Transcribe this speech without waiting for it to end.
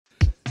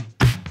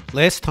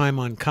Last time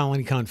on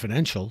Colony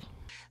Confidential.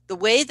 The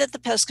way that the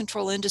pest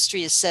control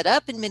industry is set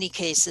up in many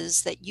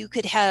cases, that you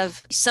could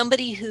have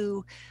somebody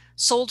who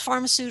sold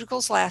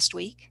pharmaceuticals last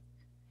week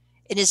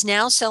and is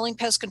now selling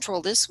pest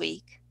control this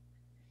week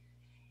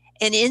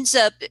and ends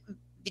up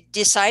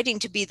deciding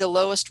to be the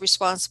lowest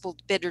responsible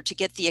bidder to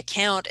get the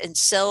account and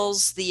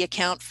sells the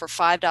account for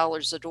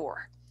 $5 a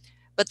door.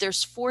 But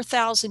there's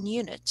 4,000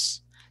 units.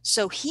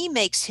 So he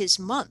makes his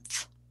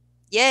month.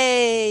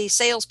 Yay,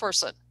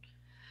 salesperson.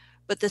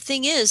 But the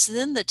thing is,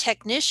 then the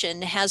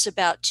technician has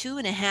about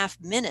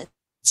 2.5 minutes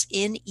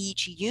in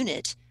each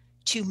unit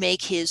to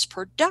make his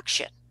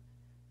production.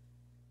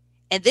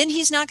 And then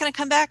he's not going to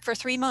come back for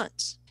 3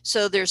 months.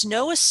 So there's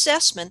no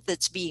assessment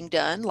that's being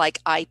done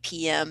like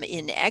IPM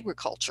in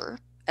agriculture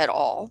at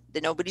all.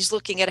 Nobody's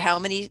looking at how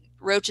many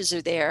roaches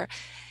are there.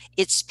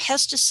 It's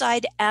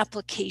pesticide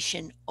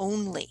application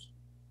only,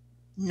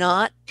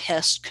 not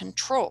pest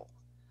control.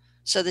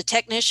 So the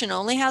technician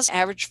only has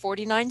average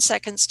 49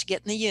 seconds to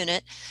get in the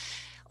unit,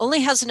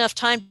 only has enough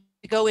time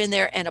to go in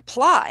there and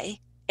apply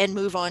and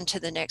move on to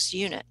the next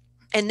unit.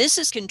 And this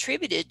has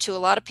contributed to a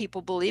lot of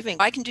people believing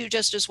I can do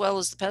just as well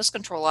as the pest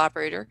control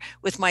operator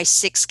with my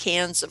 6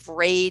 cans of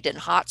Raid and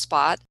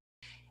Hotspot.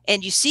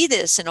 And you see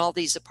this in all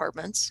these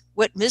apartments.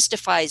 What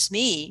mystifies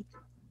me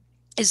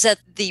is that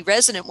the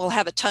resident will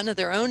have a ton of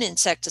their own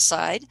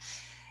insecticide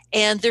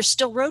and there's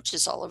still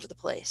roaches all over the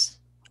place.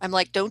 I'm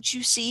like, don't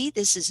you see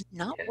this is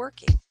not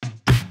working?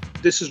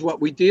 This is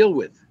what we deal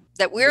with.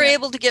 That we're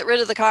able to get rid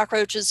of the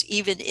cockroaches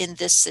even in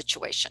this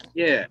situation.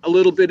 Yeah, a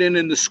little bit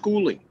in the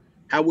schooling,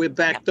 how we're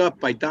backed up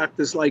by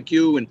doctors like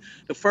you. And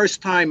the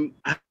first time,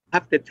 I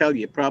have to tell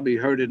you, probably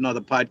heard it in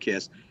other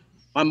podcasts,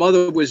 my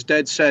mother was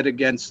dead set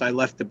against, I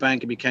left the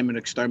bank and became an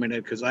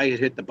exterminator because I had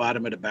hit the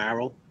bottom of the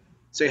barrel.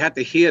 So you had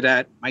to hear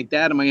that. My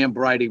dad and my Aunt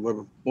Bridie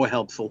were more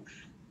helpful.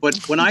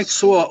 But when I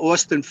saw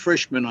Austin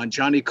Frischman on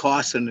Johnny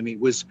Carson, and he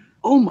was,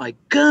 oh my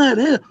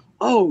God,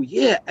 oh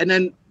yeah. And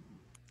then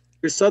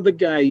this other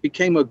guy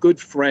became a good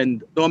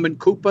friend, Norman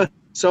Cooper.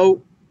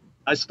 So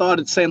I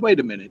started saying, wait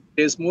a minute,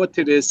 there's more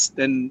to this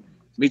than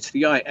meets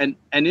the eye. And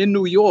in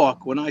New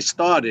York, when I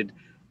started,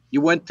 you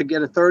went to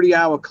get a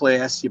 30-hour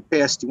class, you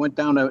passed, you went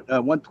down to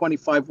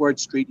 125 Word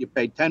Street, you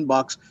paid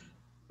 $10.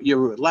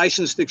 You're a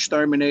licensed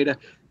exterminator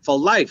for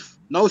life.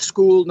 No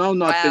school, no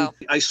nothing. Wow.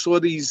 I saw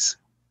these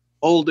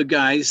older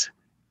guys,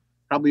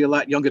 probably a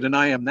lot younger than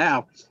I am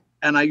now,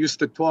 and I used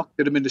to talk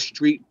to them in the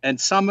street,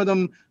 and some of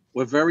them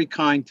were very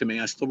kind to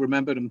me. I still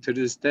remember them to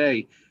this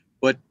day,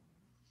 but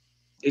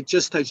it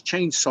just has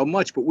changed so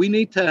much. But we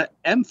need to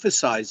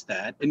emphasize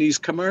that in these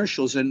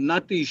commercials and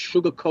not these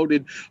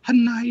sugar-coated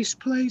nice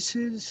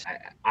places.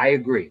 I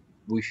agree.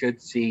 We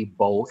should see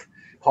both.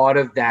 Part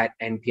of that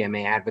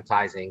NPMA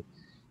advertising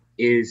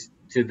is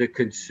to the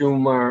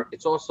consumer.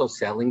 It's also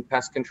selling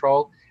pest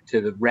control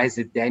to the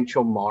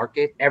residential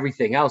market.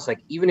 Everything else, like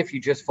even if you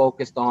just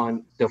focused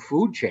on the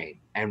food chain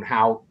and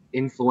how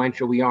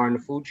influential we are in the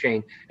food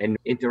chain and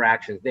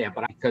interactions there,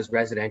 but because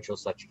residential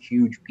is such a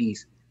huge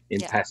piece in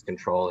pest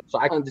control. So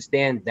I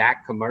understand that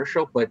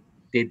commercial, but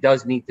there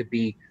does need to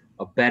be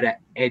a better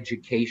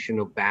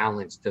educational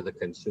balance to the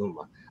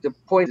consumer. The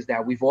point is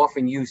that we've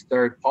often used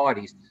third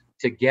parties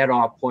to get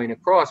our point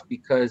across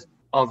because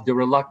of the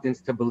reluctance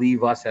to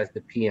believe us as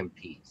the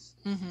PMPs.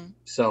 Mm-hmm.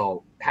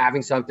 So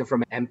having something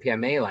from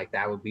MPMA like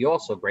that would be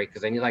also great,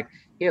 because then you're like,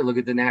 here, look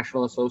at the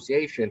National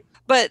Association.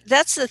 But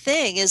that's the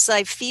thing, is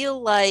I feel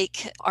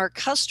like our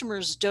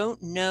customers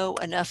don't know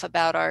enough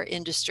about our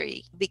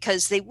industry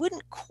because they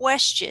wouldn't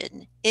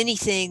question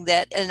anything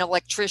that an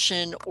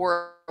electrician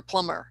or a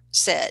plumber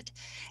said.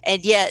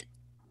 And yet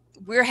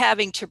we're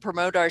having to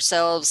promote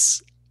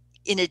ourselves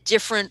in a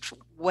different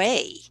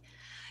way.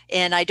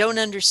 And I don't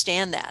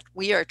understand that.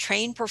 We are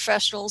trained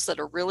professionals that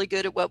are really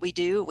good at what we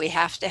do. We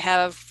have to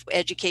have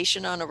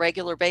education on a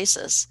regular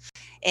basis.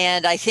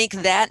 And I think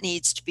that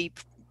needs to be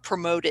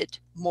promoted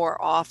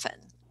more often.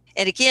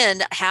 And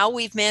again, how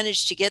we've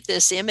managed to get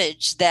this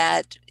image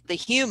that the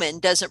human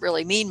doesn't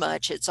really mean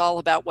much. It's all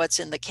about what's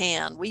in the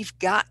can. We've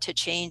got to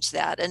change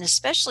that. And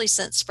especially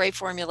since spray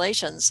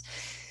formulations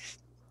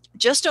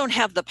just don't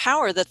have the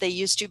power that they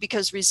used to,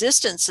 because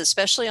resistance,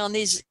 especially on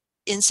these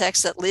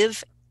insects that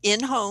live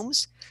in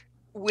homes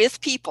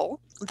with people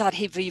that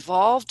have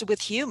evolved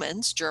with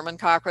humans, German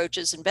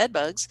cockroaches and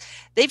bedbugs,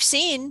 they've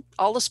seen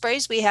all the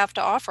sprays we have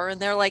to offer and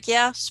they're like,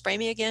 yeah, spray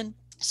me again.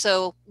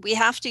 So we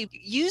have to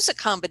use a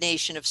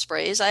combination of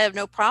sprays. I have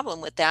no problem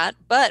with that,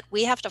 but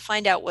we have to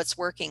find out what's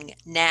working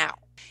now.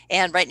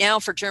 And right now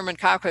for German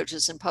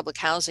cockroaches in public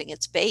housing,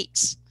 it's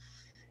baits,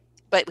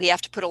 but we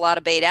have to put a lot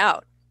of bait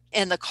out.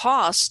 And the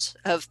cost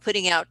of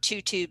putting out 2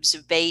 tubes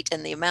of bait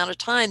and the amount of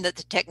time that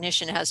the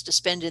technician has to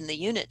spend in the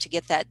unit to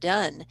get that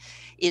done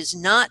is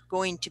not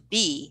going to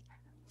be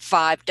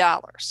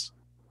 $5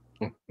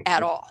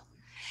 at all.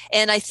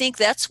 And I think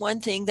that's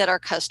one thing that our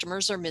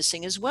customers are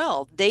missing as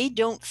well. They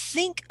don't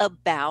think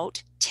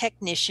about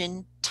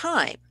technician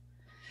time.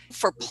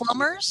 For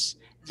plumbers,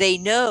 they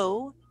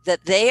know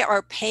that they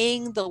are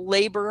paying the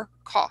labor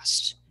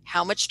cost.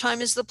 How much time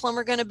is the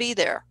plumber going to be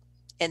there?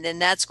 And then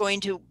that's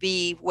going to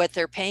be what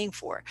they're paying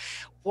for.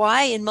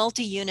 Why in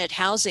multi-unit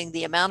housing,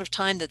 the amount of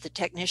time that the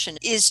technician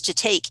is to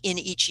take in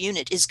each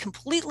unit is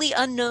completely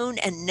unknown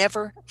and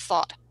never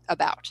thought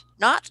about,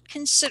 not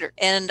considered.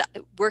 And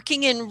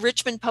working in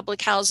Richmond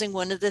Public Housing,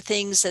 one of the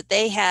things that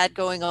they had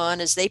going on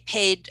is they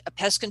paid a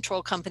pest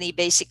control company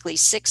basically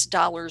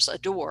 $6 a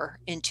door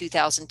in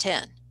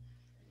 2010.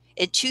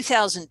 In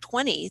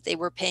 2020, they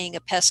were paying a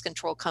pest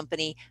control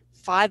company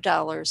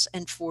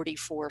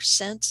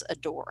 $5.44 a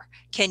door.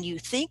 Can you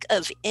think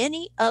of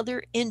any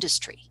other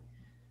industry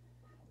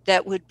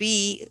that would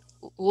be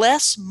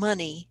less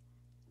money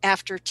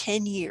after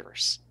 10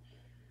 years?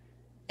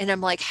 And I'm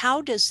like,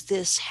 how does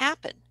this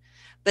happen?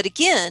 But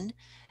again,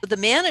 the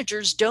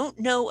managers don't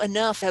know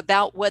enough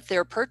about what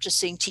they're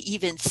purchasing to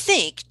even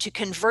think to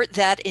convert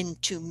that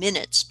into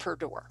minutes per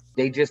door.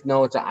 They just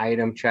know it's an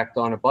item checked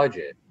on a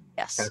budget.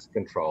 Yes. Pest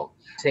control.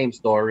 Same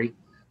story.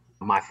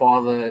 My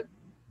father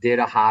did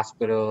a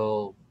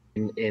hospital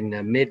in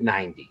the mid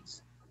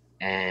 90s,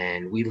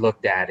 and we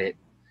looked at it.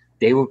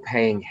 They were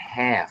paying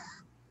half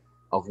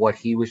of what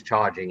he was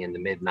charging in the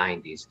mid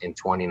 90s in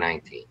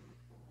 2019.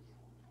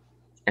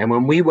 And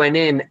when we went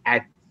in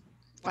at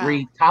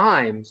 3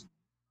 times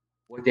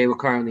what they were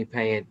currently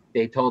paying,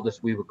 they told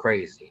us we were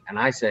crazy. And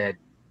I said,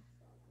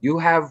 you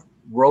have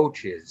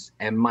roaches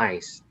and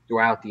mice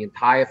throughout the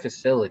entire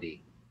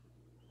facility.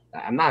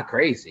 I'm not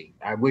crazy.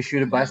 I wish you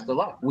the best of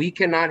luck. We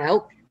cannot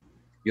help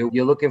you.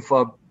 You're looking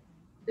for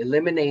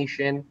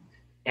elimination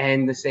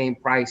and the same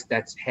price.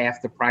 That's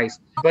half the price.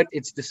 But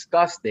it's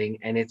disgusting,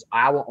 and it's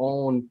our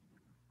own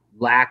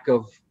lack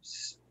of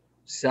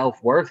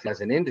self-worth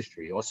as an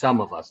industry, or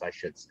some of us, I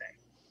should say.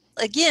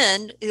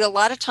 Again, a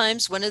lot of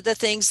times one of the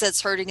things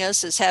that's hurting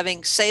us is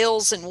having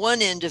sales in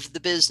one end of the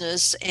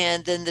business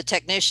and then the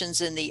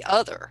technicians in the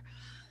other.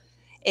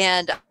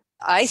 And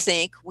I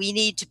think we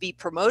need to be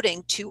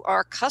promoting to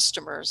our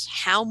customers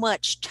how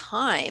much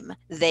time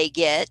they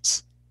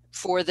get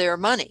for their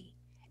money.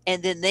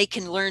 And then they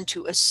can learn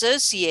to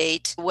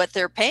associate what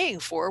they're paying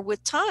for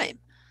with time.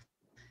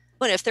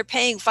 And if they're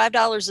paying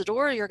 $5 a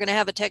door, you're going to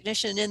have a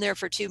technician in there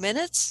for 2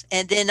 minutes.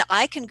 And then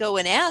I can go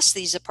and ask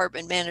these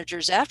apartment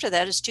managers after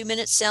that, does 2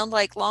 minutes sound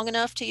like long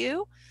enough to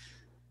you?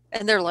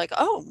 And they're like,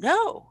 oh,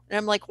 no. And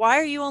I'm like, why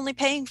are you only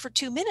paying for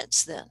 2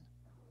 minutes then?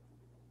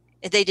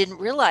 And they didn't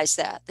realize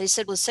that. They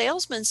said, well, the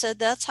salesman said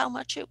that's how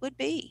much it would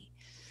be.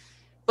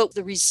 But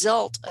the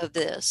result of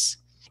this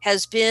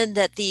has been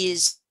that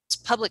these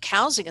public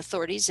housing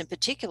authorities in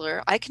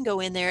particular, I can go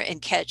in there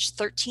and catch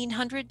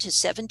 1,300 to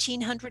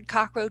 1,700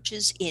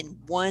 cockroaches in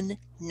one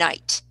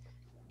night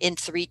in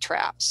 3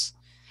 traps.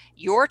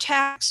 Your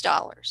tax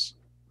dollars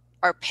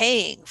are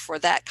paying for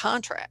that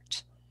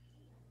contract.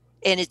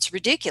 And it's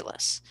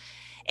ridiculous.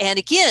 And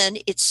again,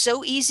 it's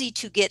so easy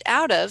to get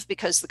out of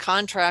because the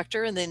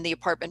contractor and then the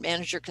apartment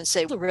manager can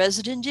say, the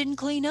resident didn't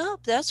clean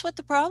up. That's what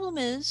the problem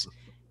is.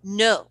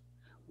 No,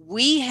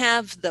 we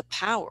have the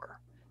power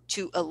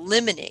to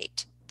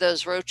eliminate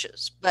those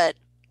roaches, but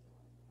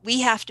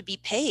we have to be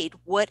paid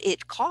what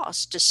it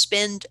costs to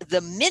spend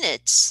the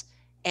minutes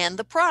and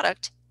the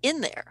product in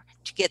there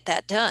to get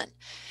that done.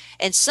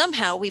 And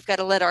somehow we've got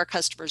to let our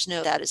customers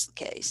know that is the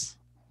case.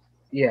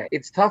 Yeah,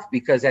 it's tough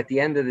because at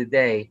the end of the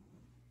day,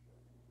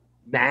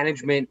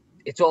 management,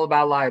 it's all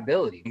about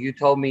liability. You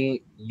told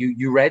me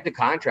you read the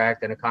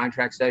contract, and the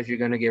contract says you're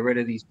going to get rid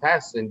of these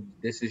pests and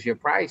this is your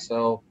price.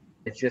 So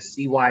it's just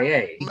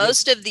CYA.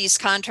 Most of these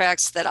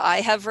contracts that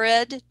I have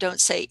read don't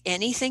say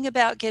anything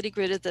about getting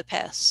rid of the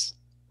pests.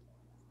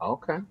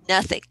 Okay.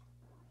 Nothing.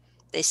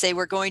 They say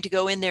we're going to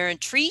go in there and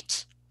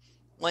treat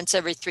once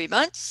every 3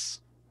 months.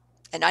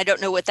 And I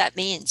don't know what that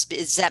means.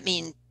 Does that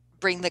mean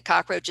bring the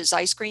cockroaches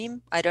ice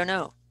cream? I don't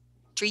know.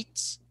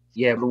 Treats?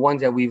 Yeah, the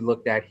ones that we've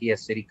looked at here,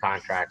 city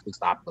contracts, we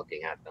stopped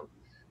looking at them.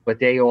 But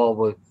they all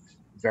were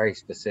very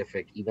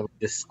specific. Even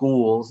the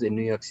schools in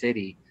New York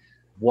City,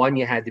 1,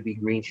 you had to be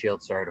Green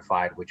Shield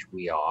certified, which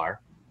we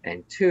are.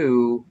 And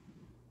 2,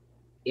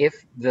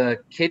 if the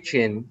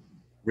kitchen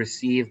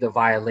received a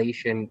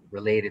violation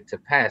related to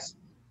pests,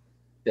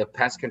 the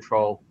pest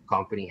control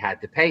company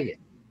had to pay it.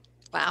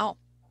 Wow.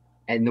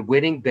 And the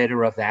winning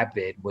bidder of that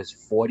bid was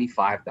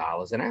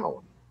 $45 an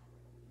hour.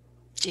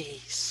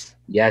 Jeez.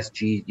 Yes,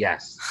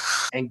 yes.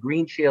 And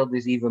Green Shield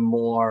is even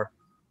more,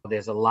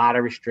 there's a lot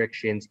of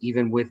restrictions,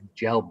 even with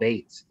gel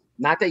baits.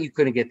 Not that you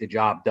couldn't get the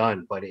job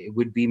done, but it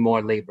would be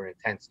more labor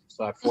intensive.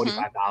 So at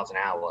 $45 an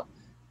hour.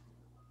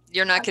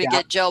 You're not going to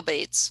get gel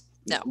baits.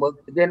 No. Well,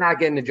 they're not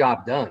getting the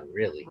job done,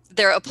 really.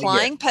 They're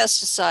applying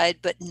pesticide,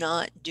 but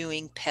not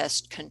doing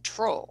pest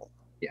control.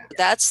 Yeah.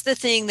 That's the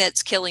thing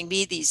that's killing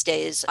me these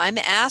days. I'm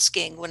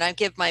asking when I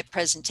give my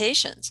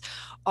presentations,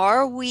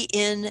 are we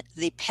in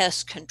the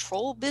pest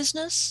control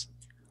business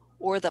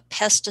or the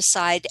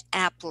pesticide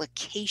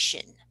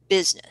application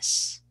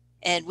business?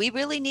 And we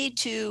really need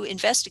to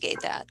investigate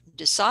that,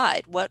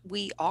 decide what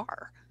we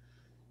are.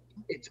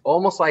 It's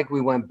almost like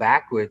we went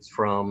backwards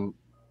from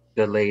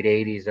the late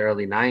 80s,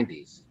 early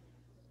 90s,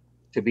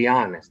 to be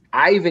honest.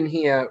 I even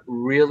hear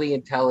really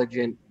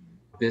intelligent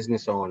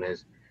business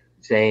owners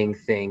saying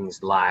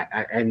things like,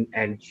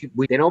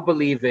 they don't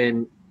believe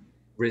in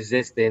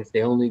resistance.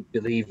 They only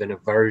believe in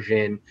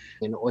aversion,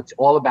 and it's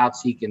all about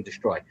seek and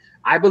destroy.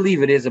 I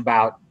believe it is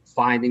about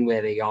finding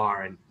where they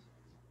are and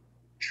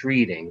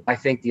treating. I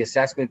think the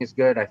assessment is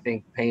good. I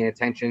think paying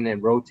attention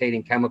and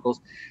rotating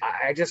chemicals.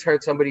 I just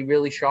heard somebody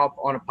really sharp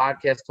on a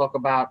podcast talk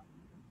about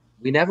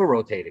we never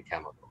rotated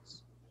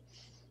chemicals.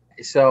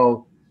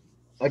 So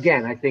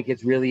again, I think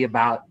it's really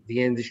about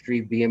the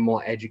industry being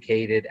more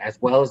educated as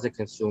well as the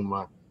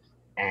consumer,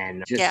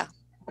 and just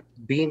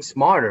being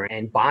smarter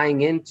and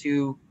buying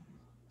into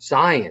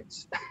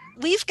science.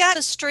 We've got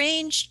a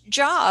strange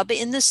job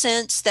in the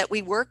sense that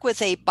we work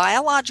with a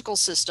biological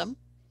system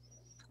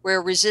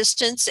where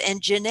resistance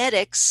and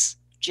genetics,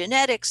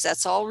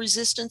 that's all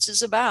resistance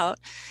is about,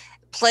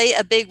 play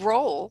a big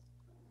role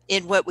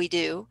in what we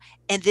do.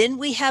 And then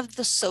we have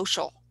the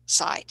social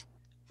side.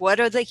 What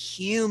are the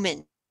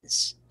humans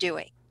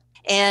doing?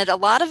 And a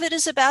lot of it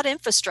is about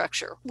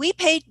infrastructure. We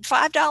paid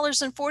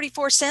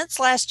 $5.44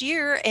 last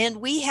year,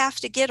 and we have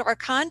to get our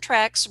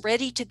contracts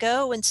ready to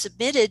go and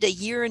submitted a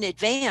year in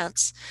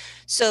advance.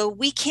 So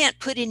we can't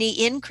put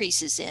any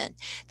increases in.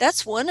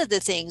 That's one of the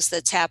things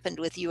that's happened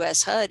with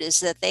US HUD, is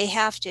that they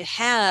have to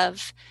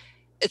have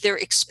their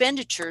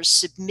expenditures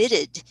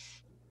submitted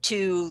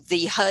to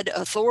the HUD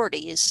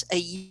authorities a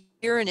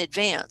year in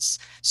advance.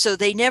 So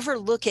they never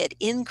look at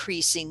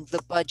increasing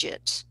the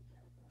budget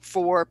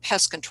for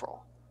pest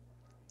control.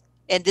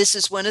 And this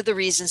is one of the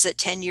reasons that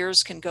 10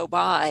 years can go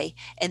by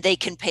and they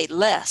can pay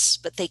less,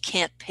 but they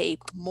can't pay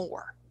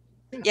more.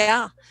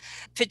 Yeah.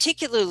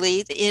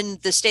 Particularly in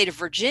the state of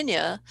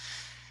Virginia,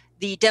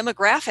 the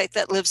demographic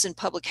that lives in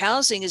public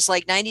housing is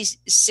like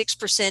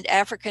 96%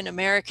 African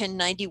American,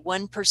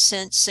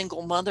 91%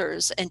 single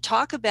mothers. And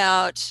talk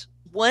about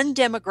one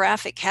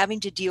demographic having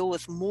to deal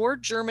with more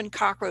German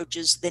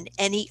cockroaches than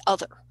any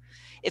other.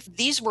 If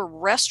these were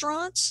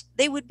restaurants,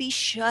 they would be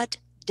shut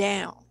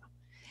down.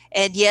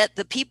 And yet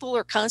the people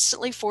are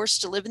constantly forced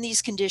to live in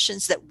these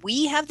conditions that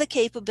we have the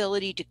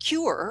capability to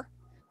cure.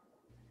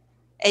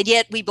 And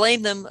yet we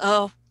blame them.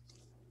 Oh,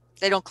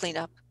 they don't clean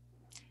up,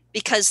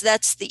 because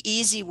that's the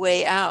easy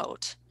way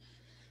out.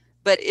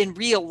 But in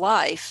real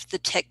life, the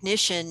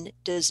technician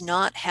does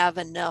not have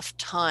enough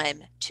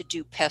time to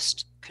do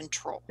pest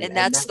control. And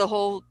that's the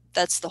whole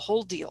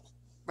deal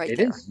right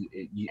there.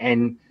 It is.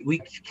 And we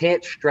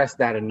can't stress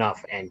that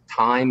enough. And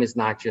time is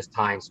not just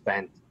time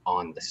spent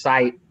on the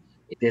site.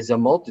 There's a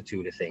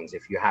multitude of things.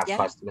 If you have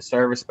customer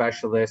service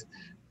specialists,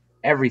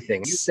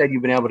 everything. You said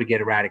you've been able to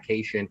get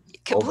eradication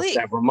over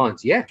several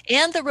months. Yeah.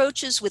 And the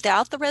roaches,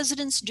 without the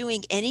residents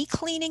doing any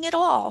cleaning at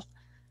all,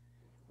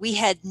 we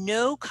had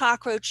no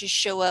cockroaches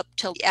show up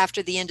till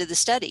after the end of the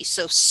study.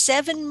 So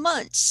 7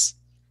 months,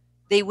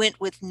 they went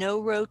with no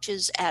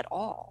roaches at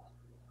all,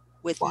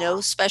 with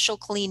no special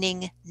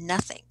cleaning,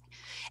 nothing.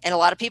 And a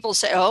lot of people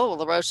say, oh, well,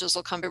 the roaches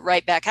will come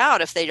right back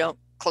out if they don't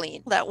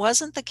clean. That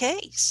wasn't the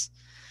case.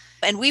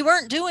 And we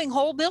weren't doing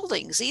whole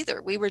buildings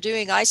either. We were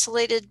doing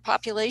isolated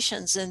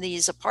populations in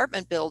these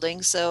apartment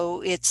buildings.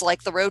 So it's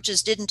like the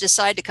roaches didn't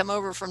decide to come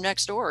over from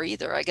next door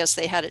either. I guess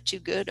they had it too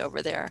good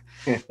over there.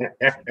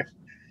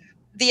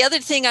 The other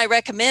thing I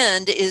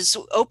recommend is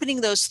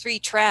opening those 3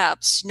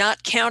 traps,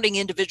 not counting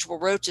individual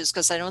roaches,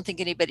 because I don't think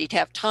anybody'd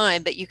have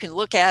time, but you can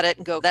look at it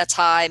and go, that's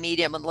high,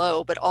 medium, and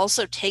low, but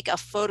also take a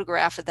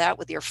photograph of that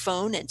with your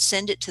phone and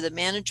send it to the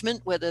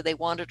management, whether they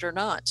want it or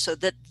not, so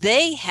that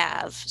they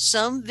have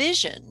some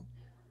vision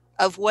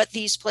of what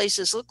these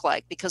places look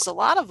like, because a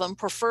lot of them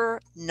prefer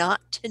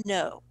not to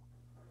know.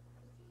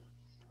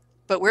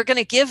 But we're going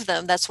to give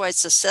them, that's why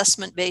it's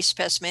assessment-based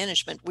pest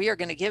management. We are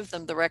going to give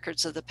them the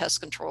records of the pest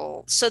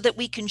control so that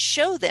we can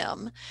show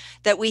them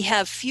that we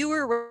have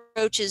fewer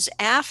roaches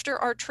after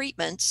our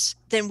treatments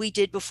than we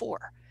did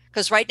before.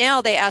 Because right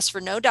now they ask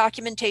for no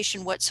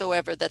documentation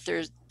whatsoever that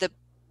the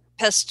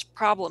pest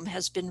problem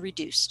has been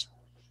reduced.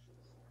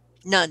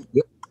 None.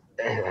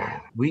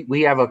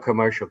 We have a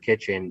commercial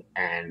kitchen,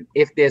 and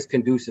if there's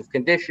conducive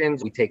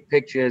conditions, we take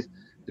pictures.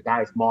 The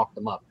guys mark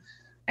them up.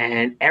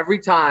 And every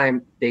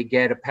time they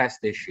get a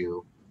pest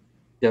issue,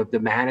 the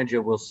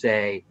manager will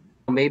say,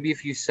 maybe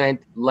if you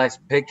sent less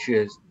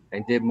pictures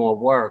and did more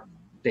work,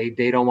 they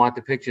don't want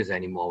the pictures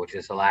anymore, which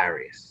is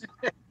hilarious.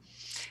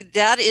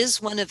 That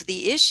is one of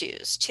the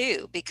issues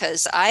too,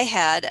 because I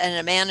had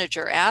a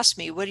manager ask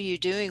me, what are you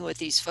doing with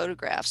these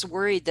photographs?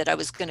 Worried that I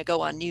was going to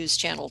go on News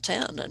Channel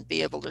 10 and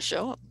be able to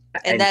show them.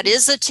 And that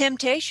is a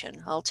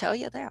temptation, I'll tell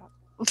you that.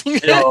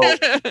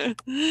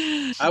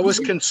 I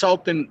was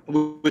consulting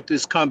with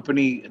this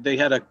company. They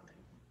had a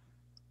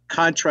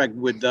contract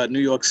with the New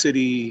York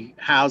City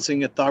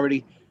Housing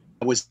Authority.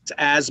 It was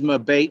asthma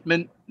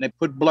abatement. They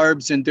put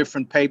blurbs in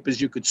different papers.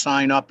 You could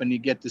sign up and you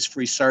get this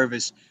free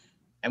service.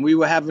 And we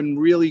were having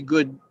really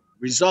good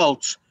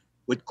results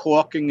with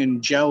caulking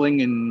and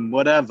gelling and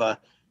whatever.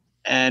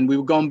 And we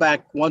were going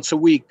back once a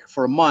week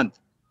for a month.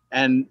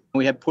 And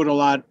we had put a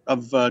lot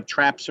of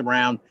traps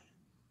around.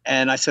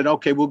 And I said,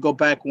 okay, we'll go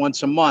back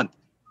once a month.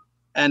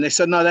 And they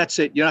said, no, that's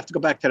it. You don't have to go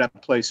back to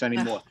that place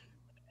anymore.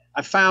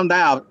 I found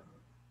out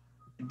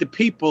the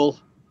people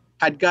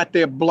had got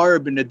their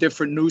blurb in the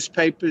different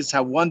newspapers,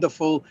 how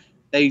wonderful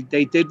they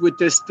did with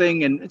this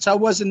thing, and so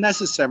it wasn't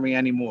necessary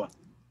anymore.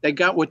 They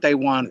got what they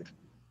wanted.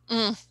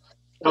 Mm.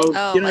 So,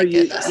 Oh my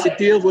you goodness.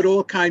 deal with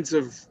all kinds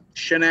of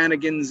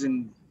shenanigans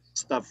and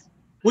stuff.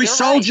 We You're right.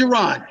 soldier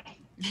on.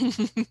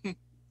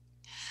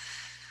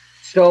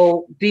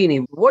 So,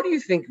 Dini, what do you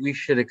think we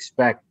should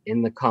expect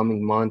in the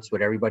coming months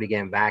with everybody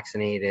getting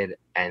vaccinated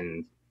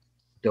and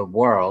the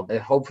world, and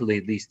hopefully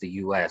at least the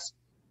US,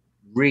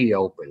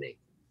 reopening?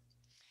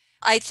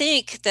 I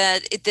think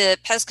that the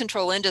pest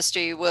control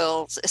industry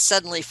will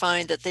suddenly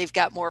find that they've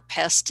got more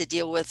pests to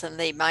deal with than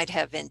they might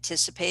have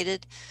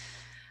anticipated.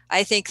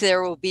 I think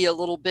there will be a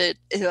little bit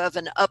of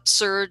an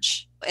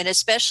upsurge, and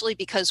especially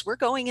because we're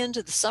going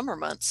into the summer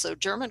months. So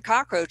German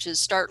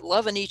cockroaches start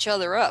loving each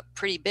other up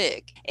pretty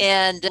big.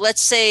 And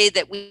let's say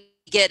that we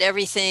get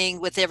everything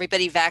with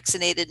everybody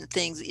vaccinated and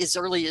things as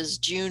early as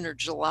June or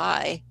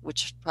July,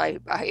 which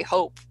I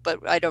hope, but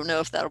I don't know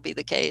if that'll be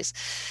the case.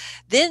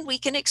 Then we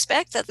can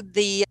expect that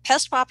the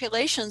pest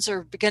populations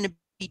are going to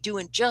be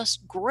doing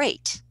just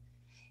great.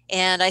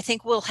 And I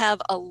think we'll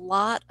have a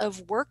lot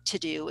of work to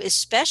do,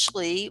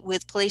 especially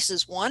with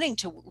places wanting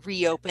to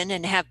reopen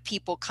and have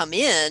people come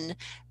in.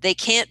 They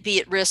can't be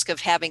at risk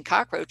of having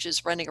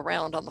cockroaches running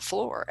around on the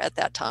floor at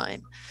that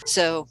time.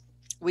 So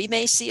we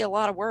may see a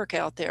lot of work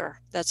out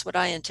there. That's what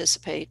I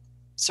anticipate,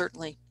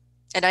 certainly.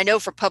 And I know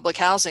for public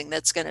housing,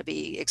 that's going to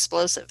be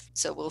explosive.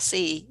 So we'll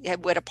see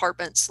what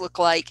apartments look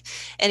like.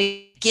 And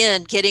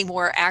again, getting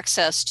more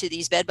access to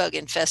these bedbug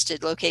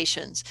infested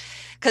locations.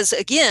 Because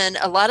again,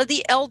 a lot of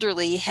the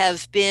elderly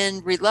have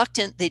been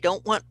reluctant. They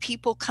don't want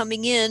people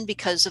coming in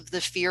because of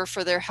the fear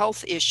for their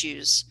health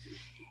issues.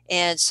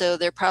 And so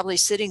they're probably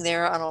sitting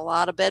there on a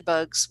lot of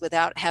bedbugs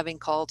without having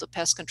called a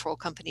pest control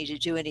company to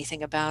do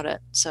anything about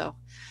it. So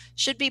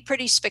should be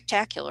pretty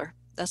spectacular.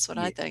 That's what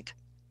I think.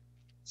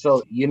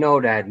 So you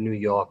know that New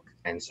York,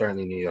 and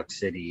certainly New York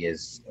City,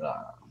 is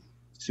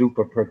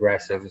super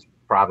progressive, is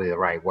probably the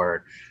right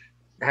word.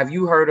 Have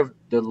you heard of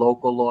the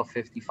local law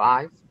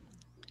 55?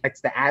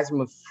 It's the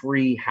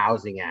Asthma-Free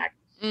Housing Act.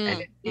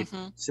 And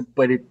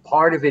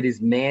part of it is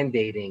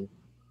mandating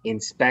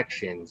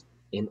inspections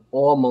in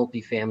all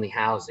multifamily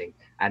housing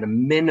at a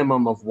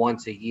minimum of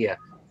once a year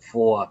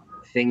for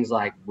things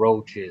like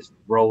roaches,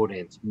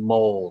 rodents,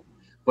 mold.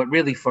 But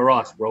really for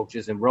us,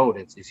 roaches and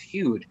rodents is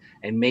huge,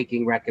 and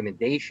making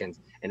recommendations.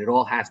 And it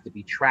all has to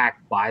be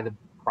tracked by the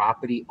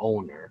property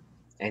owner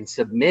and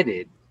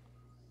submitted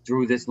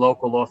through this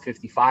local law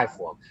 55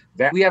 form.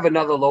 We have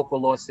another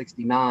local law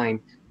 69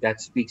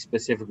 that speaks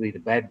specifically to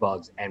bed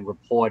bugs and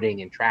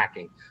reporting and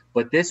tracking.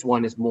 But this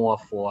one is more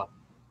for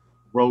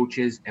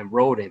roaches and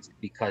rodents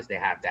because they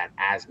have that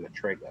asthma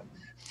trigger.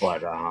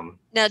 But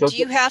now, do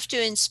you have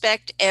to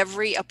inspect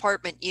every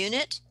apartment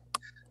unit?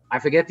 I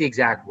forget the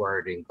exact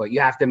wording, but you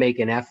have to make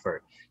an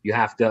effort. You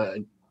have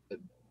to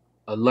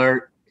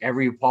alert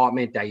every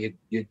apartment that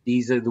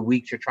these are the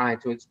weeks you're trying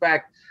to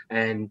inspect,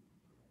 and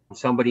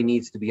somebody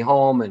needs to be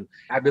home. And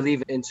I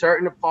believe in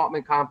certain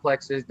apartment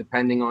complexes,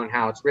 depending on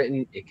how it's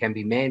written, it can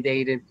be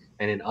mandated,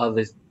 and in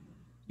others,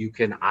 you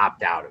can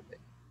opt out of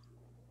it.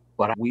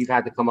 But we've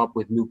had to come up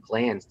with new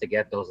plans to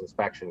get those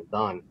inspections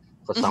done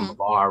for some of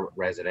our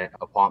resident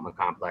apartment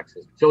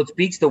complexes. So it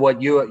speaks to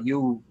what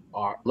you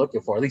are looking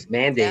for, at least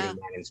mandating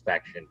that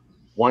inspection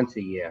once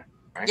a year.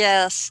 Right?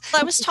 Yes.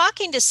 I was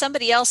talking to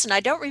somebody else, and I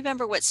don't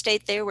remember what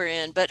state they were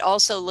in, but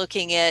also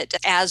looking at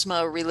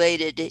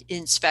asthma-related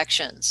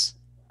inspections.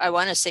 I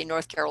want to say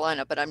North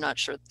Carolina, but I'm not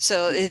sure.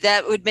 So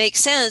that would make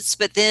sense.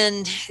 But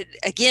then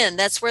again,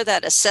 that's where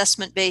that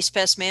assessment-based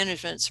pest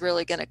management is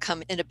really going to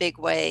come in a big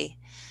way.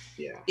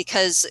 Yeah.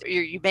 Because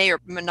you may or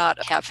may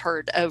not have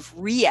heard of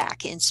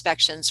REAC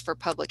inspections for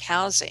public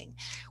housing,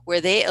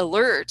 where they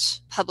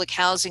alert public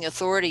housing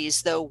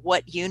authorities, though,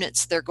 what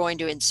units they're going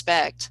to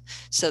inspect.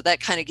 So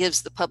that kind of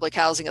gives the public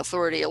housing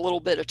authority a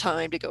little bit of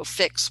time to go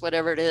fix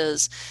whatever it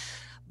is.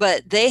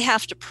 But they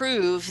have to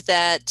prove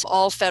that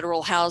all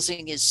federal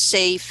housing is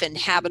safe and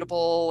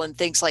habitable and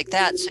things like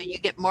that. So you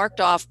get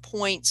marked off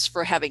points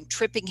for having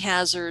tripping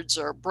hazards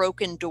or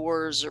broken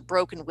doors or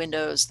broken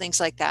windows, things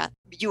like that.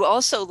 You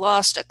also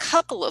lost a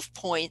couple of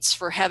points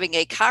for having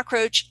a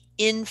cockroach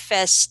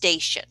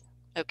infestation,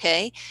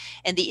 okay?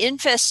 And the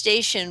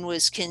infestation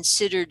was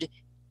considered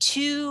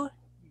 2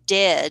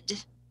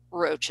 dead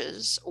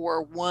roaches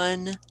or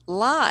 1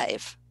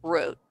 live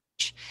roach.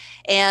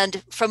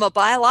 And from a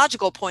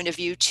biological point of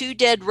view, 2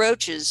 dead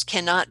roaches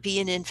cannot be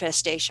an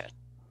infestation.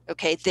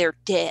 Okay, they're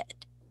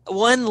dead.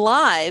 1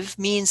 live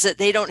means that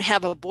they don't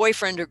have a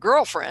boyfriend or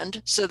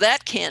girlfriend, so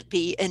that can't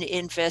be an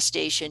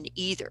infestation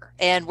either.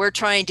 And we're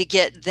trying to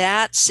get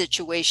that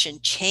situation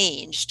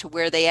changed to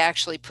where they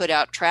actually put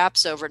out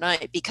traps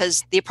overnight,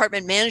 because the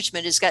apartment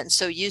management has gotten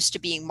so used to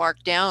being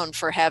marked down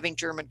for having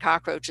German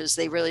cockroaches,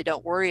 they really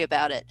don't worry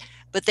about it.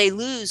 But they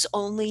lose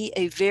only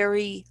a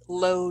very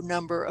low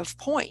number of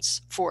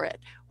points for it.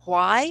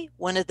 Why?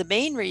 One of the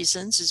main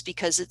reasons is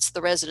because it's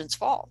the resident's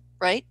fault,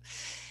 right?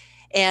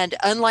 And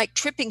unlike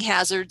tripping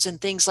hazards and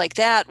things like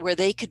that, where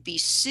they could be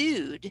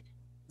sued,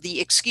 The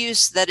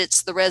excuse that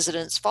it's the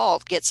resident's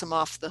fault gets them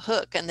off the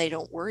hook, and they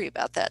don't worry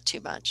about that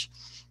too much.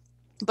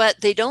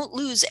 But they don't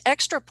lose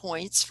extra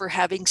points for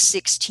having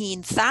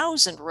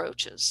 16,000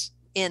 roaches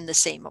in the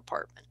same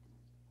apartment.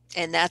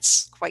 And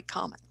that's quite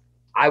common.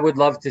 I would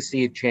love to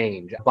see it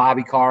change.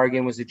 Bobby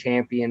Corrigan was a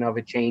champion of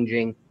it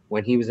changing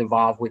when he was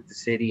involved with the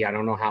city. I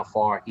don't know how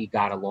far he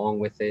got along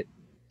with it.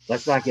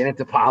 Let's not get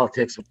into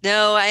politics.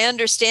 No, I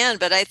understand,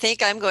 but I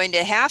think I'm going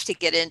to have to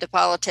get into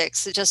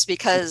politics just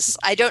because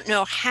I don't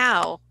know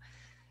how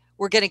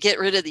we're going to get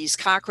rid of these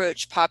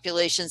cockroach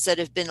populations that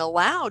have been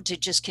allowed to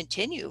just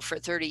continue for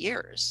 30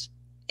 years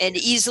and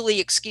easily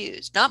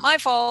excused. Not my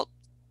fault,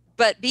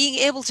 but being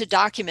able to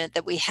document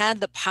that we had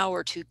the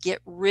power to get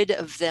rid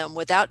of them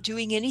without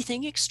doing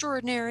anything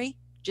extraordinary,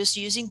 just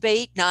using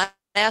bait, not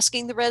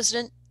asking the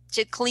resident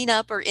to clean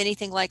up or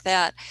anything like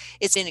that,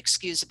 it's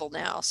inexcusable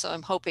now. So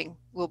I'm hoping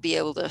we'll be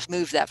able to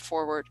move that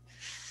forward.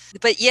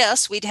 But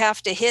yes, we'd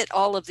have to hit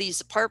all of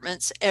these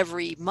apartments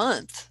every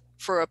month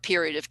for a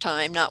period of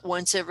time, not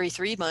once every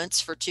 3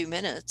 months for 2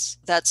 minutes.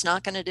 That's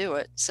not going to do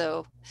it.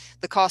 So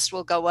the cost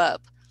will go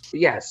up.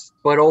 Yes,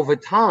 but over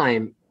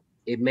time,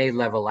 it may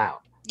level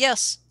out.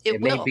 Yes,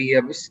 it will. May be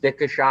a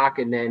sticker shock,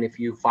 and then if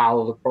you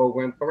follow the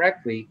program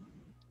correctly,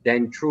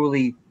 then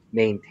truly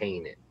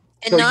maintain it.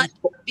 And so not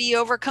be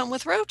overcome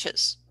with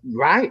roaches.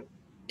 Right.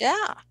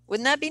 Yeah.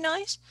 Wouldn't that be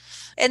nice?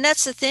 And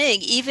that's the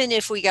thing. Even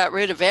if we got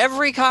rid of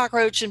every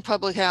cockroach in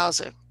public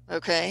housing,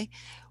 okay,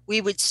 we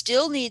would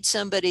still need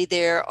somebody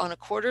there on a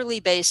quarterly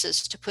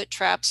basis to put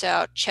traps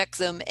out, check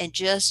them, and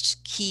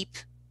just keep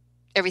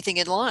everything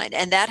in line.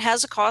 And that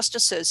has a cost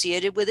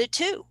associated with it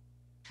too.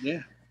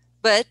 Yeah.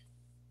 But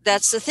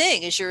that's the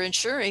thing, is you're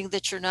ensuring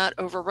that you're not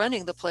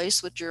overrunning the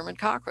place with German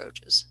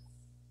cockroaches.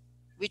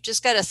 We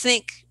just got to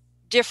think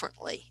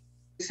differently.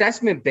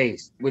 Assessment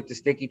based with the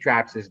sticky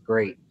traps is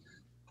great.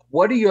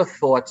 What are your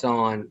thoughts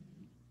on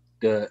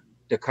the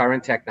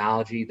current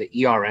technology,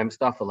 the ERM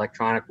stuff,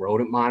 electronic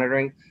rodent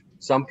monitoring?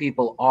 Some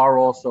people are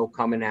also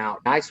coming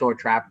out. I saw a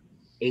trap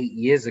 8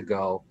 years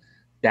ago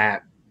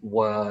that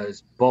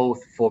was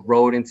both for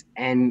rodents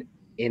and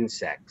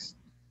insects.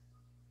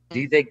 Do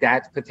you think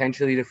that's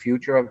potentially the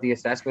future of the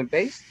assessment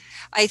base?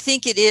 I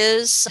think it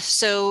is.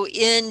 So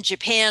in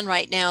Japan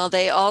right now,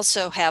 they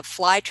also have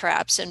fly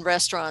traps in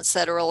restaurants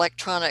that are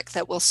electronic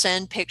that will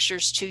send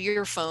pictures to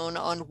your phone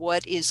on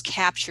what is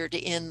captured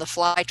in the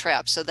fly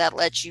trap. So that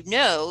lets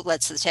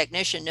the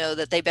technician know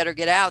that they better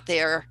get out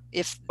there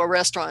if a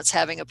restaurant's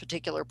having a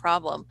particular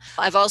problem.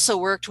 I've also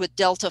worked with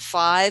Delta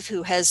 5,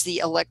 who has the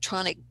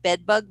electronic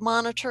bedbug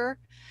monitor.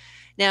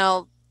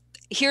 Now,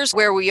 here's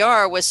where we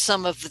are with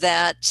some of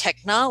that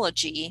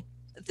technology.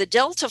 The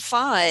Delta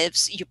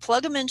 5s, you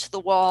plug them into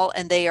the wall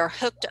and they are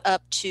hooked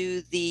up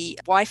to the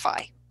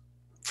Wi-Fi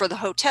for the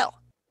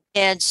hotel.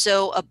 And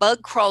so a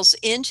bug crawls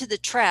into the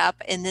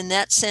trap, and then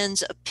that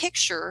sends a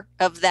picture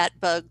of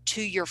that bug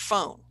to your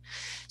phone.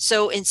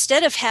 So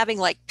instead of having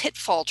like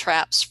pitfall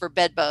traps for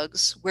bed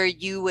bugs, where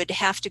you would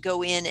have to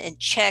go in and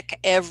check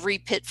every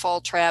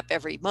pitfall trap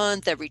every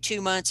month, every 2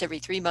 months, every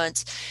 3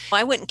 months,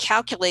 I went and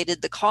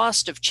calculated the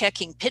cost of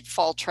checking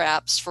pitfall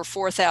traps for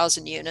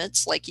 4,000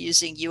 units, like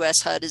using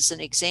US HUD as an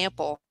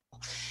example.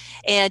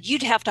 And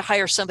you'd have to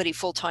hire somebody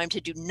full-time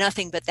to do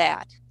nothing but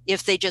that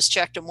if they just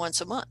checked them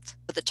once a month.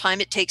 But the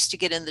time it takes to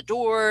get in the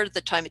door, the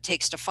time it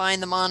takes to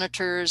find the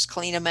monitors,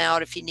 clean them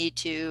out if you need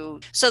to.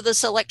 So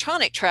this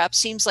electronic trap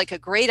seems like a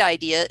great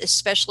idea,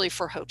 especially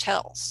for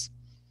hotels.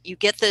 You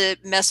get the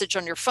message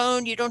on your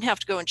phone. You don't have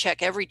to go and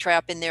check every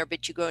trap in there,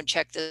 but you go and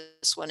check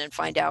this one and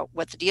find out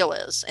what the deal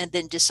is and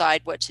then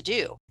decide what to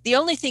do. The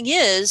only thing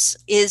is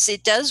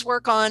it does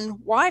work on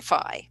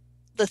Wi-Fi.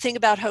 The thing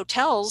about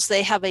hotels,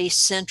 they have a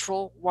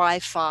central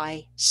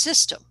Wi-Fi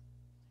system.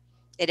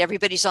 And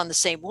everybody's on the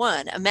same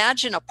one.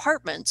 Imagine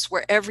apartments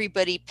where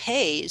everybody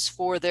pays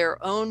for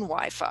their own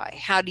Wi-Fi.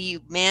 How do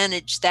you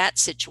manage that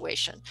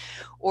situation?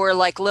 Or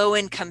like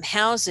low-income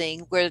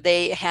housing where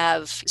they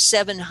have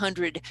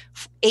 700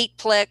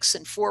 8-plex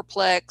and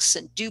 4-plex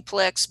and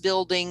duplex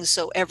buildings,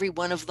 so every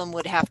one of them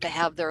would have to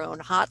have their own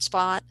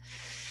hotspot.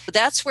 But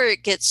that's where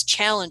it gets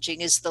challenging,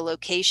 is the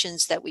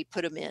locations that we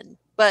put them in.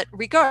 But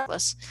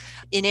regardless,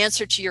 in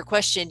answer to your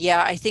question,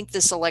 yeah, I think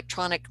this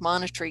electronic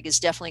monitoring is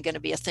definitely going to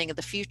be a thing of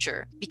the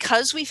future.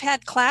 Because we've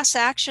had class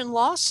action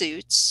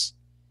lawsuits,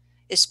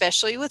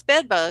 especially with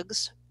bed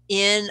bugs,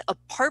 in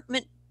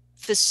apartment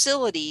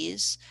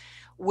facilities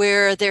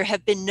where there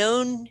have been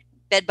known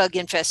bed bug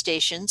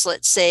infestations.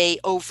 Let's say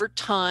over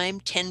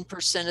time,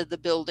 10% of the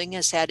building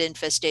has had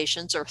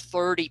infestations, or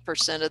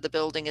 30% of the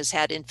building has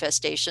had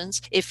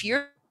infestations. If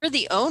you're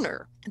the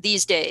owner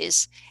these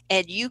days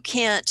and you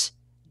can't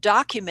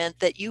document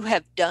that you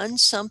have done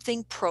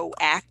something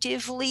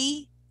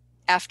proactively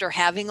after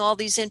having all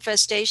these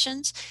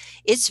infestations,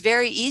 it's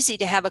very easy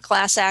to have a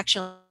class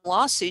action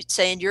lawsuit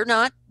saying you're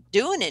not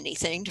doing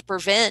anything to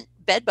prevent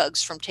bed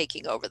bugs from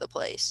taking over the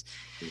place.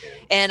 Yeah.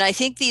 And I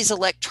think these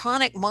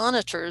electronic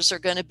monitors are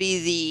going to be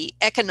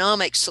the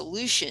economic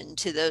solution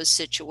to those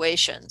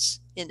situations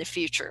in the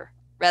future,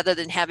 rather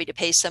than having to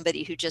pay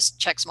somebody who just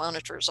checks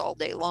monitors all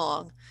day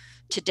long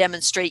to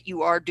demonstrate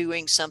you are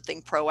doing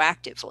something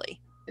proactively.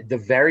 The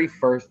very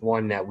first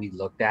one that we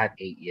looked at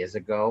 8 years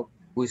ago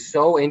was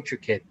so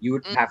intricate. You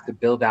would have to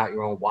build out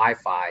your own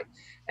Wi-Fi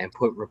and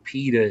put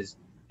repeaters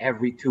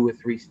every 2 or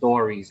 3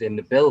 stories in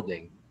the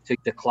building.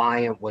 The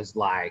client was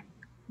like,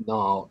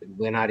 no,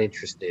 we're not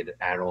interested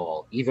at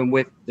all. Even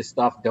with the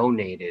stuff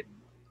donated,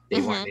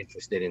 they weren't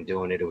interested in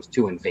doing it. It was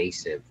too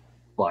invasive.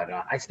 But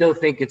I still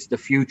think it's the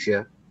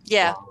future.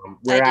 Yeah,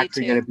 we're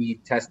actually going to be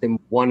testing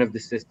one of the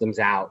systems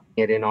out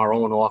in our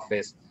own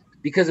office,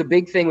 because a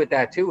big thing with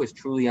that too is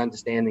truly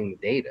understanding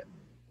the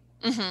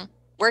data.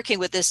 Working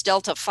with this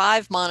Delta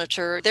 5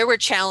 monitor, there were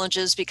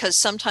challenges because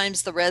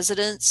sometimes the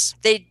residents,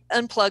 they'd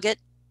unplug it.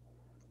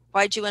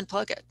 Why'd you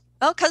unplug it?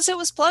 Well, because it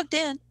was plugged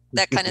in,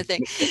 that kind of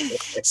thing.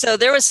 So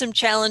there was some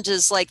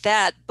challenges like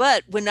that.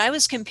 But when I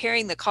was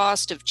comparing the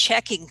cost of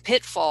checking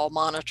pitfall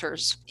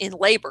monitors in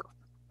labor,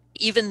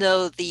 even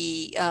though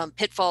the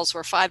pitfalls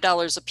were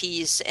 $5 a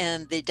piece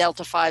and the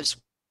Delta 5s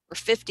were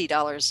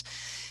 $50,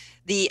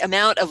 the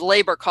amount of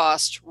labor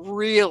cost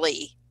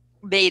really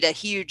made a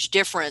huge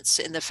difference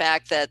in the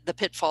fact that the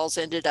pitfalls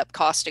ended up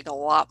costing a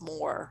lot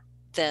more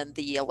than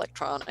the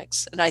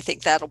electronics. And I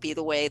think that'll be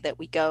the way that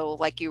we go,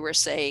 like you were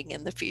saying,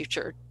 in the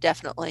future,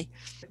 definitely.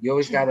 You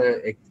always got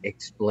to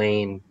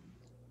explain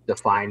the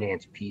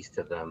finance piece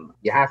to them.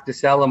 You have to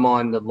sell them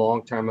on the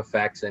long-term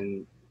effects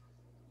and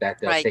that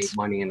they'll save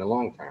money in the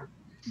long term.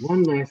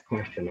 One last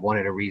question. One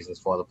of the reasons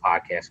for the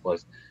podcast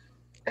was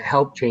to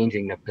help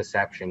changing the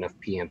perception of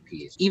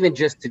PMPs, even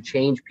just to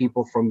change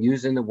people from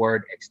using the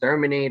word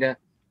exterminator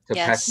to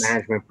pest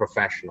management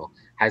professional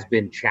has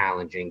been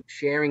challenging.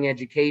 Sharing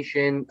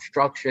education,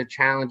 structure,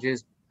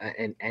 challenges,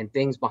 and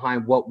things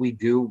behind what we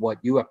do, what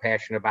you are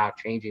passionate about,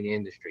 changing the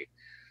industry.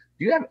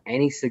 Do you have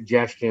any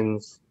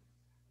suggestions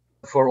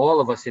for all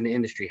of us in the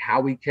industry,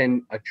 how we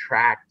can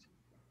attract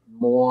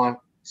more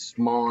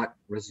smart,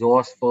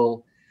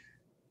 resourceful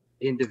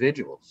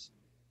individuals?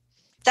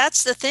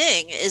 That's the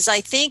thing, is I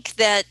think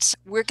that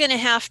we're going to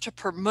have to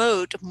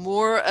promote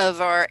more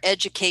of our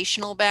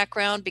educational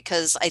background,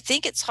 because I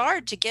think it's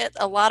hard to get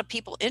a lot of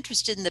people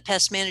interested in the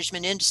pest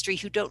management industry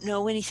who don't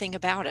know anything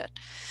about it,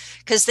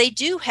 because they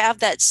do have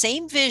that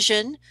same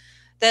vision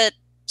that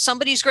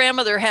somebody's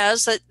grandmother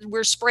has, that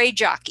we're spray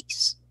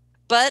jockeys.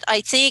 But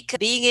I think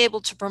being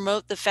able to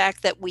promote the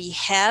fact that we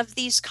have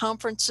these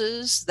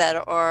conferences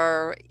that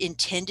are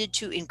intended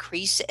to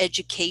increase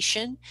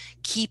education,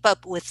 keep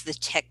up with the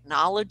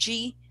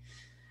technology,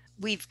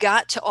 we've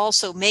got to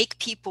also make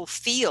people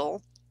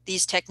feel,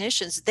 these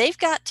technicians, they've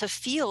got to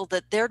feel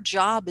that their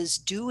job is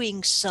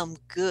doing some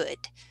good.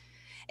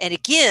 And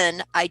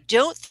again, I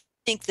don't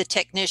think the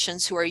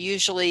technicians, who are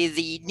usually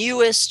the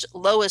newest,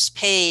 lowest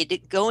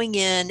paid, going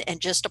in and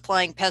just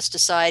applying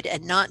pesticide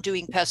and not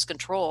doing pest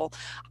control,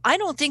 I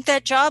don't think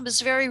that job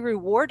is very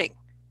rewarding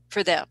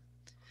for them.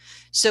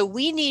 So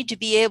we need to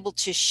be able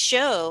to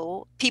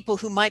show people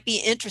who might be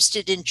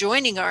interested in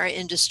joining our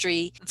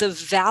industry the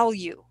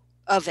value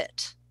of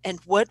it and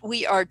what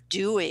we are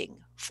doing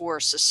for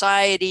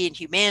society and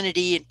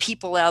humanity and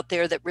people out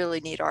there that really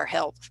need our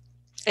help.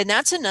 And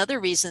that's another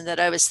reason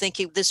that I was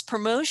thinking this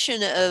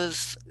promotion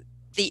of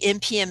the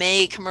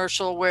MPMA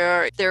commercial,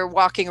 where they're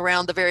walking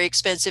around the very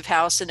expensive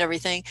house and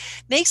everything,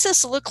 makes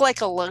us look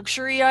like a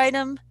luxury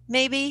item,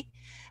 maybe.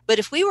 But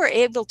if we were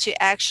able to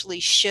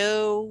actually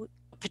show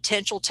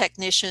potential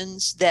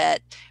technicians that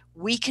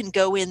we can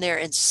go in there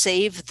and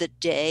save the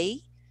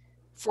day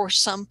for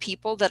some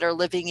people that are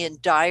living in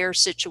dire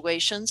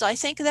situations, I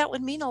think that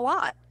would mean a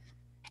lot.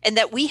 And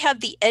that we have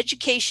the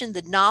education,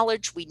 the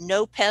knowledge, we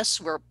know pests,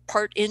 we're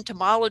part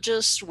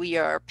entomologists, we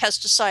are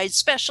pesticide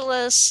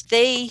specialists.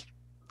 They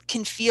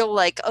can feel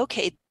like,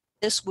 okay,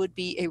 this would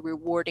be a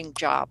rewarding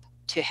job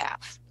to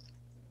have.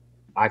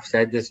 I've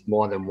said this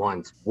more than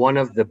once. One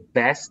of the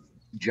best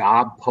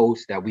job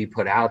posts that we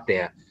put out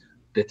there,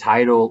 the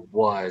title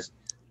was,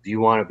 "Do you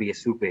want to be a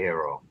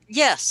superhero?"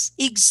 Yes,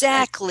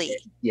 exactly.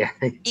 Yeah.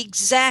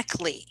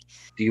 Exactly.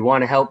 Do you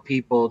want to help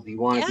people? Do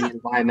you want to be an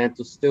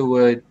environmental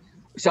steward?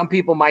 Some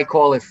people might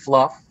call it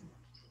fluff,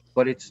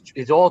 but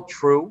it's all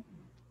true.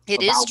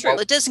 It is true.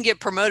 It doesn't get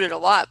promoted a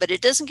lot, but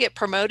it doesn't get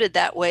promoted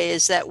that way,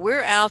 is that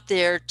we're out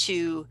there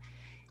to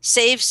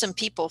save some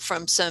people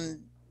from some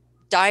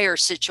dire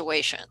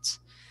situations.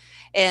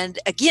 And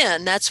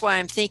again, that's why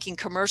I'm thinking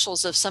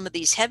commercials of some of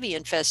these heavy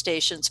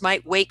infestations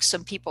might wake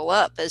some people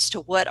up as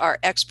to what our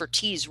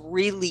expertise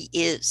really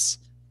is.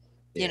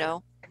 You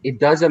know, it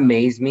does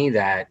amaze me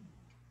that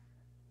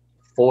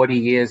 40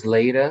 years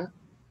later,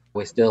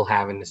 we're still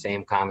having the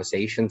same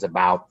conversations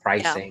about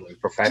pricing and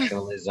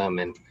professionalism,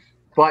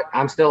 but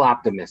I'm still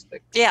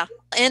optimistic. Yeah.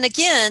 And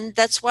again,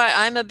 that's why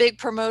I'm a big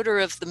promoter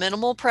of the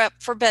minimal prep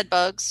for bed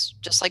bugs,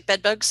 just like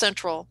Bedbug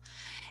Central,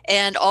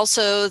 and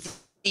also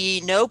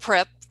the no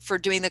prep for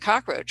doing the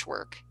cockroach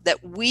work,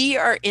 that we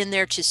are in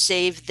there to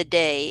save the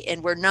day,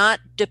 and we're not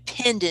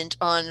dependent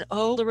on,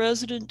 oh, the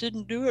resident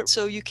didn't do it,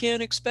 so you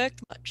can't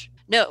expect much.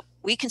 No,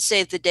 we can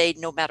save the day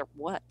no matter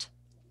what.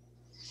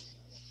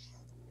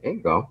 There you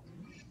go.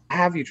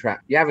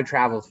 You haven't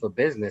traveled for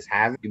business,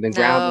 have you? You've been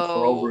grounded for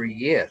No. over a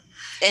year.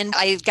 And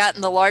I've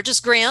gotten the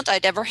largest grant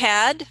I'd ever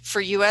had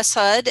for US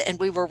HUD, and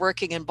we were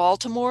working in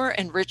Baltimore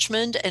and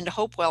Richmond and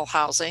Hopewell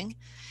housing,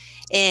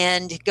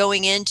 and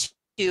going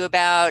into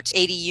about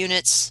 80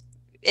 units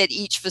at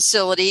each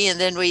facility. And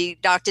then we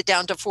knocked it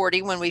down to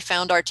 40 when we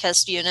found our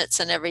test units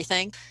and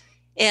everything.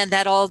 And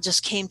that all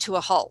just came to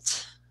a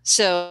halt.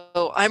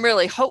 So I'm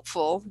really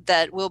hopeful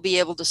that we'll be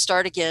able to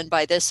start again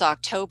by this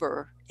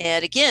October.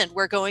 And again,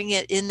 we're going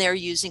in there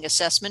using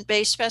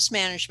assessment-based pest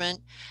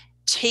management,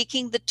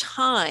 taking the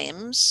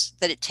times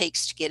that it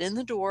takes to get in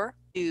the door,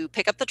 to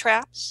pick up the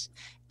traps,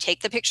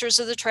 take the pictures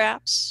of the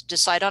traps,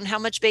 decide on how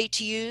much bait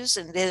to use,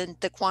 and then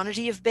the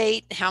quantity of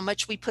bait, how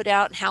much we put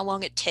out, and how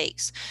long it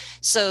takes,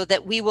 so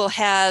that we will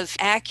have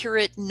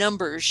accurate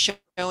numbers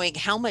showing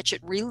how much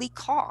it really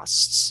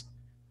costs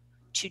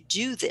to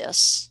do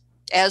this.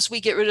 As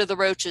we get rid of the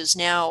roaches,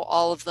 now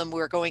all of them,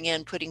 we're going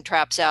in, putting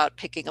traps out,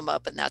 picking them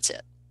up, and that's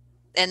it.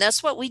 And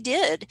that's what we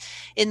did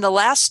in the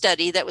last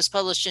study that was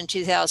published in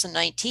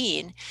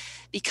 2019.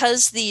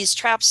 Because these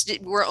traps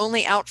were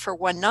only out for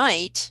one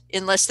night,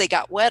 unless they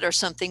got wet or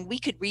something, we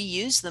could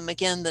reuse them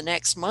again the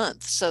next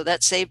month. So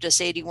that saved us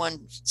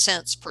 81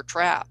 cents per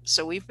trap.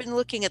 So we've been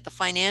looking at the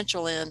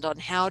financial end on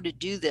how to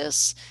do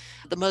this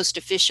the most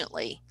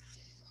efficiently.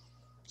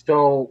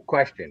 So,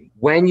 question,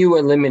 when you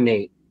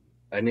eliminate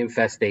an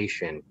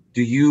infestation,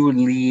 do you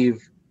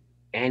leave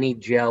any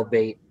gel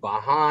bait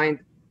behind,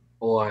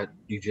 or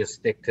you just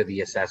stick to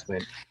the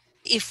assessment?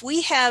 If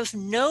we have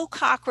no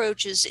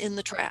cockroaches in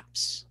the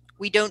traps,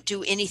 we don't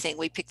do anything.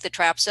 We pick the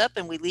traps up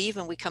and we leave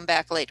and we come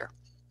back later.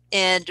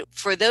 And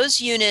for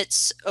those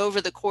units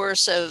over the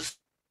course of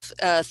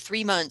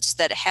 3 months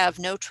that have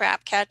no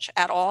trap catch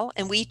at all,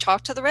 and we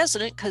talk to the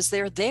resident because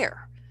they're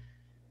there.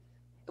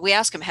 We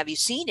ask them, have you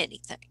seen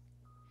anything?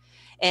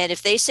 And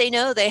if they say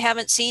no, they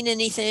haven't seen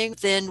anything,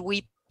 then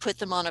we put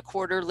them on a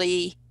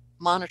quarterly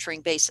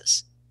monitoring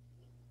basis.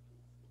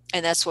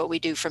 And that's what we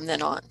do from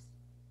then on.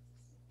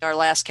 Our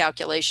last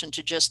calculation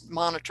to just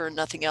monitor and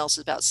nothing else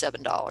is about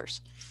 $7.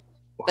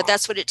 Wow. But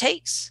that's what it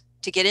takes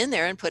to get in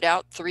there and put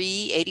out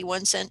 3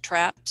 81-cent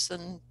traps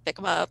and pick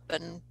them up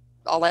and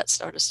all that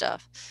sort of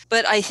stuff.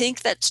 But I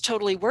think that's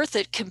totally worth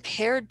it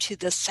compared to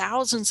the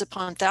thousands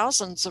upon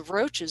thousands of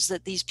roaches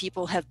that these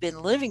people have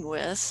been living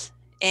with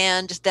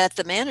and that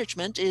the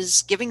management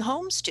is giving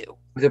homes to.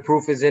 The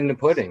proof is in the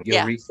pudding.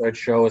 Your research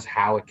shows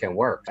how it can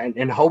work.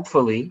 And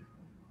hopefully,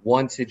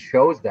 once it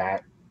shows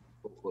that,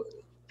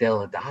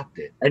 they'll adopt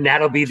it. And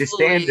that'll be the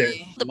standard.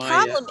 The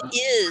problem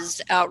is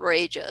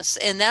outrageous.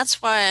 And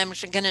that's why I'm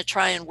going to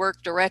try and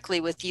work directly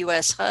with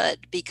US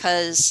HUD,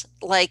 because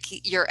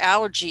like your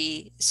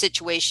allergy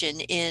situation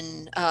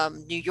in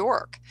New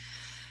York,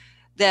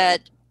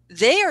 that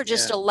they are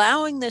just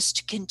allowing this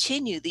to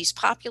continue, these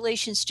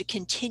populations to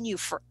continue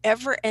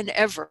forever and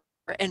ever.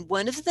 And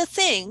one of the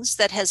things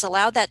that has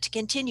allowed that to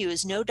continue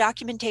is no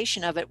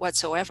documentation of it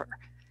whatsoever.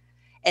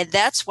 And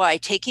that's why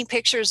taking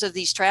pictures of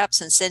these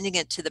traps and sending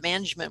it to the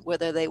management,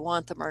 whether they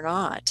want them or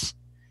not,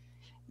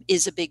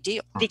 is a big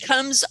deal. It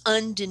becomes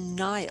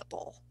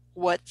undeniable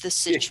what the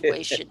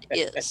situation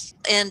is.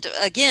 And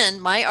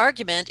again, my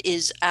argument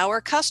is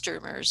our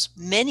customers,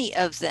 many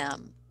of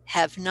them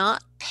have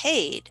not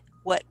paid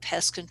what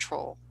pest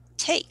control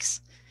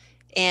takes.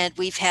 And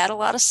we've had a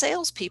lot of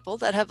salespeople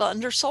that have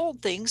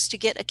undersold things to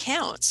get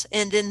accounts.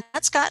 And then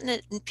that's gotten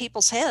it in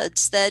people's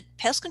heads that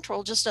pest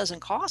control just doesn't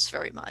cost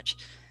very much.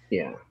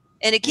 Yeah.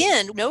 And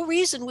again, no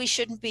reason we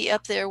shouldn't be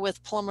up there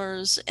with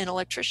plumbers and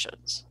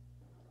electricians.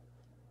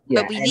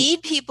 But we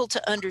need people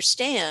to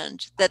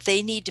understand that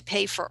they need to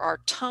pay for our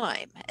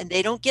time. And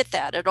they don't get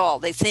that at all.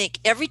 They think,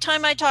 every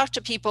time I talk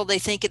to people, they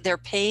think they're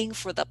paying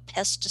for the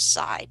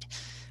pesticide,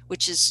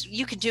 which is,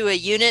 you can do a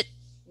unit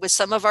with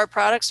some of our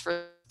products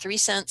for 3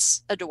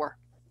 cents a door.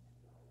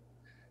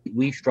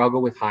 We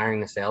struggle with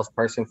hiring a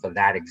salesperson for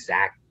that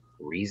exact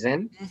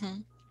reason.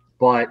 Mm-hmm.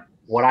 But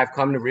what I've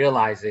come to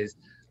realize is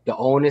the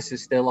onus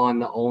is still on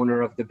the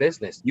owner of the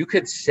business. You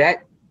could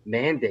set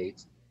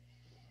mandates,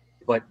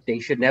 but they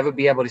should never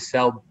be able to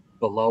sell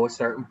below a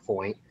certain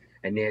point,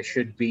 and there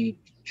should be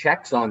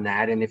checks on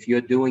that. And if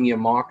you're doing your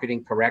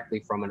marketing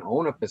correctly from an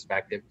owner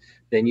perspective,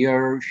 then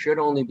you should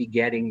only be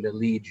getting the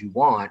leads you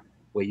want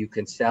where you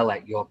can sell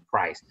at your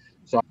price.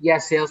 So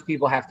yes,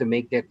 salespeople have to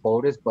make their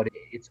quotas, but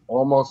it's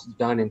almost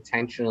done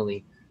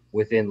intentionally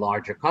within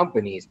larger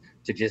companies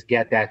to just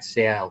get that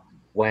sale,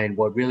 when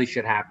what really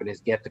should happen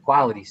is get the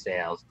quality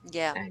sales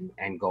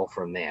and go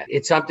from there.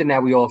 It's something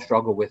that we all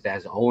struggle with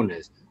as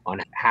owners on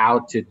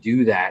how to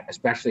do that,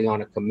 especially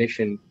on a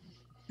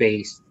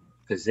commission-based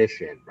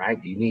position,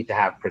 right? You need to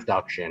have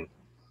production.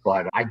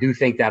 But I do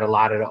think that a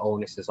lot of the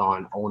onus is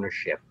on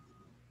ownership.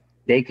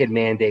 They could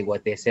mandate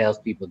what their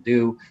salespeople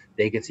do.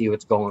 They could see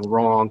what's going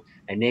wrong,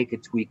 and they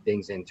could tweak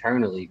things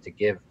internally to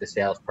give the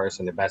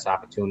salesperson the best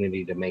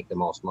opportunity to make the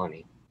most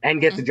money and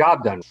get the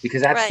job done,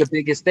 because that's the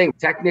biggest thing.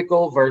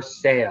 Technical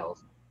versus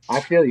sales. I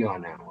feel you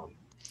on that one.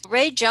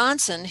 Ray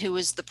Johnson, who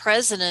was the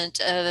president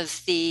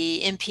of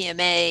the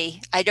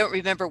NPMA, I don't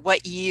remember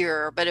what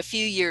year, but a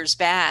few years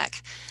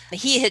back,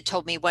 he had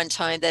told me one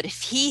time that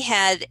if he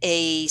had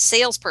a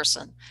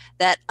salesperson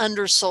that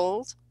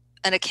undersold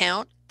an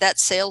account, that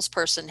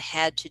salesperson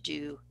had to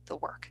do the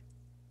work.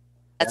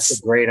 That's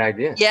a great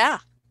idea. Yeah.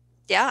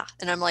 Yeah.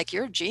 And I'm like,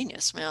 you're a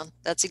genius, man.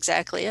 That's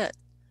exactly it.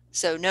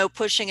 So no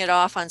pushing it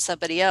off on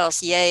somebody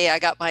else. Yay, I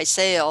got my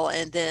sale.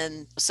 And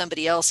then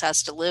somebody else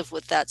has to live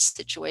with that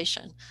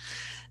situation.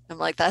 I'm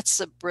like, that's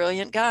a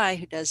brilliant guy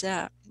who does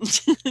that.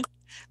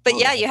 But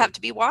yeah, you have to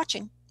be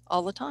watching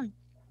all the time.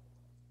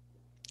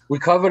 We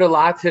covered a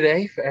lot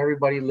today for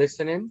everybody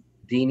listening.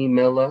 Dini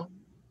Miller,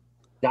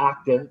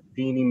 Dr.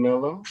 Dini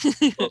Miller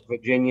of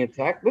Virginia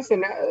Tech.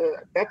 Listen,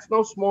 that's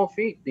no small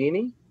feat,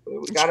 Dini.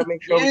 We got to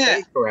make sure we say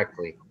it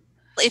correctly.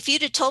 If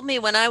you'd have told me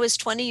when I was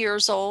 20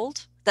 years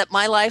old that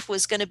my life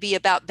was going to be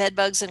about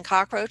bedbugs and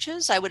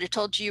cockroaches, I would have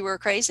told you were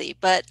crazy.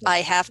 But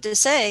I have to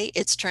say,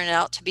 it's turned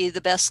out to be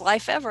the best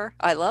life ever.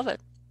 I love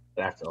it.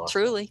 That's awesome.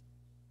 Truly.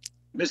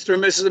 Mr.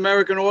 and Mrs.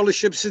 American, all the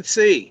ships at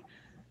sea.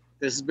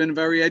 This has been a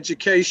very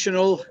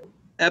educational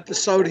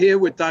episode here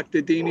with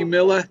Dr. Dini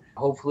Miller.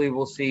 Hopefully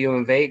we'll see you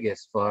in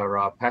Vegas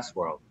for Pest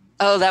World.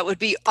 Oh, that would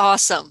be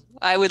awesome.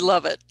 I would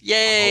love it.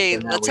 Yay.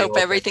 Let's hope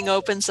everything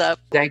opens up.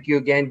 Thank you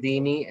again,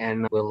 Dini,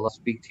 and we'll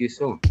speak to you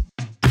soon.